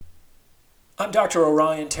I'm Dr.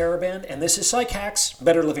 Orion Taraband, and this is Psych Hacks,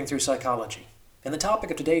 Better Living Through Psychology. And the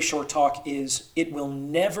topic of today's short talk is, it will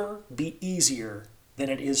never be easier than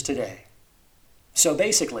it is today. So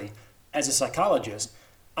basically, as a psychologist,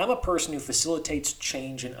 I'm a person who facilitates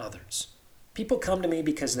change in others. People come to me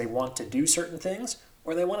because they want to do certain things,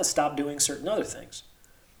 or they want to stop doing certain other things.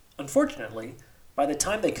 Unfortunately, by the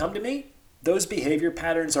time they come to me, those behavior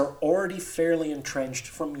patterns are already fairly entrenched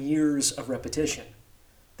from years of repetition.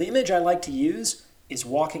 The image I like to use is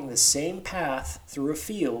walking the same path through a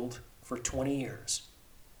field for 20 years.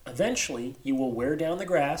 Eventually, you will wear down the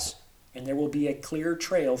grass, and there will be a clear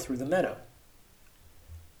trail through the meadow.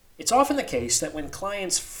 It's often the case that when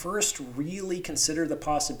clients first really consider the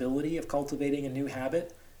possibility of cultivating a new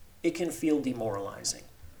habit, it can feel demoralizing.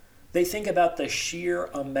 They think about the sheer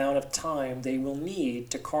amount of time they will need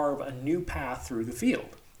to carve a new path through the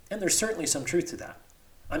field. And there's certainly some truth to that.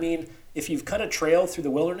 I mean, if you've cut a trail through the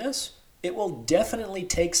wilderness, it will definitely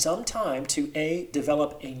take some time to A,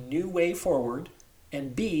 develop a new way forward,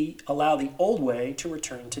 and B, allow the old way to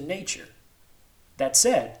return to nature. That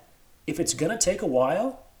said, if it's going to take a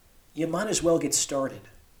while, you might as well get started.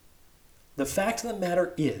 The fact of the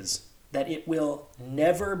matter is that it will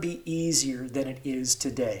never be easier than it is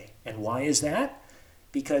today. And why is that?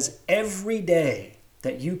 Because every day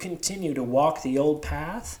that you continue to walk the old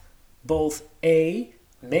path, both A,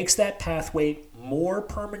 makes that pathway more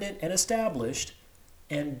permanent and established,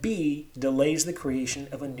 and B, delays the creation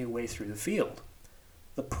of a new way through the field.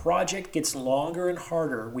 The project gets longer and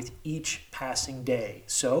harder with each passing day,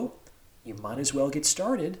 so you might as well get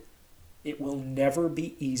started. It will never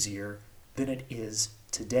be easier than it is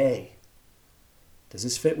today. Does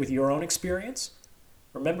this fit with your own experience?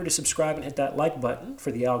 Remember to subscribe and hit that like button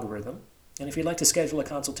for the algorithm. And if you'd like to schedule a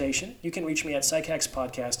consultation, you can reach me at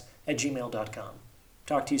psychhackspodcast@gmail.com.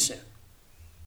 Talk to you soon.